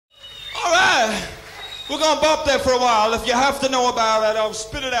We're gonna bump that for a while. If you have to know about it, I'll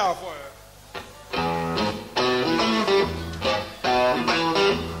spit it out for you.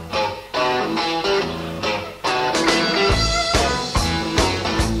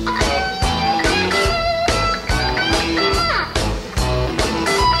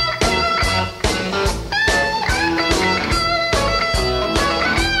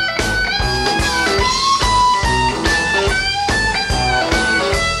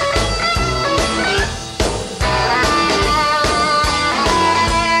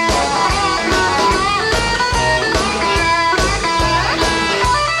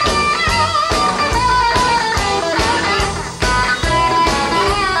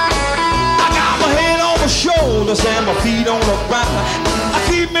 And my feet on the ground. I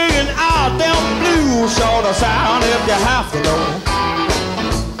keep making out them blues sort of sound. If you have to know,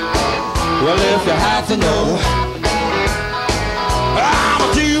 well, if you have to know, I'm a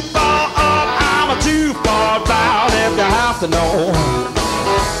too far up, I'm a too far down. If you have to know,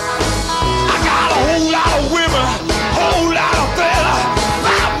 I got a whole lot of women, whole lot of fellas,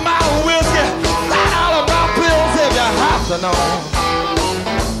 5 mile whiskey, 5 of my pills. If you have to know,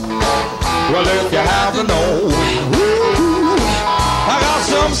 well, if you have to know, I got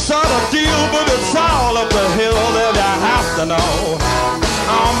some sort of deal, but it's all up the hill. If you have to know,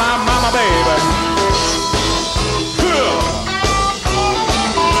 oh my mama, baby.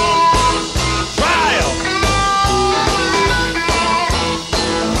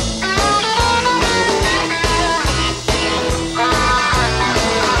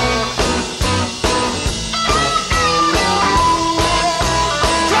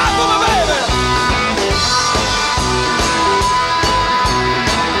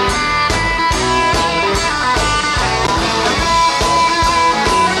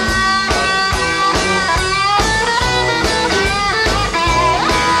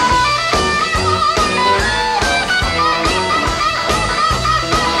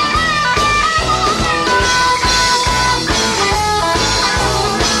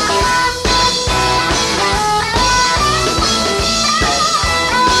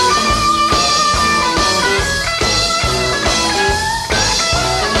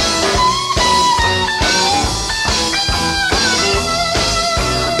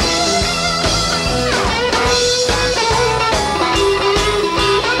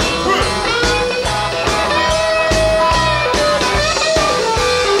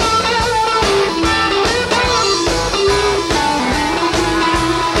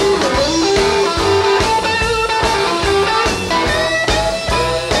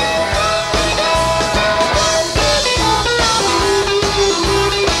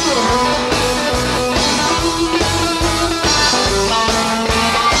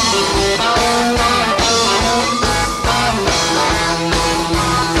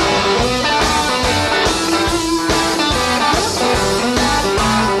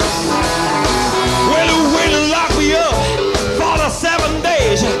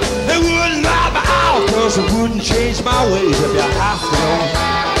 It wouldn't change my ways. If you have to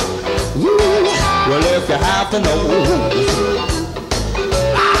know, well, if you have to know.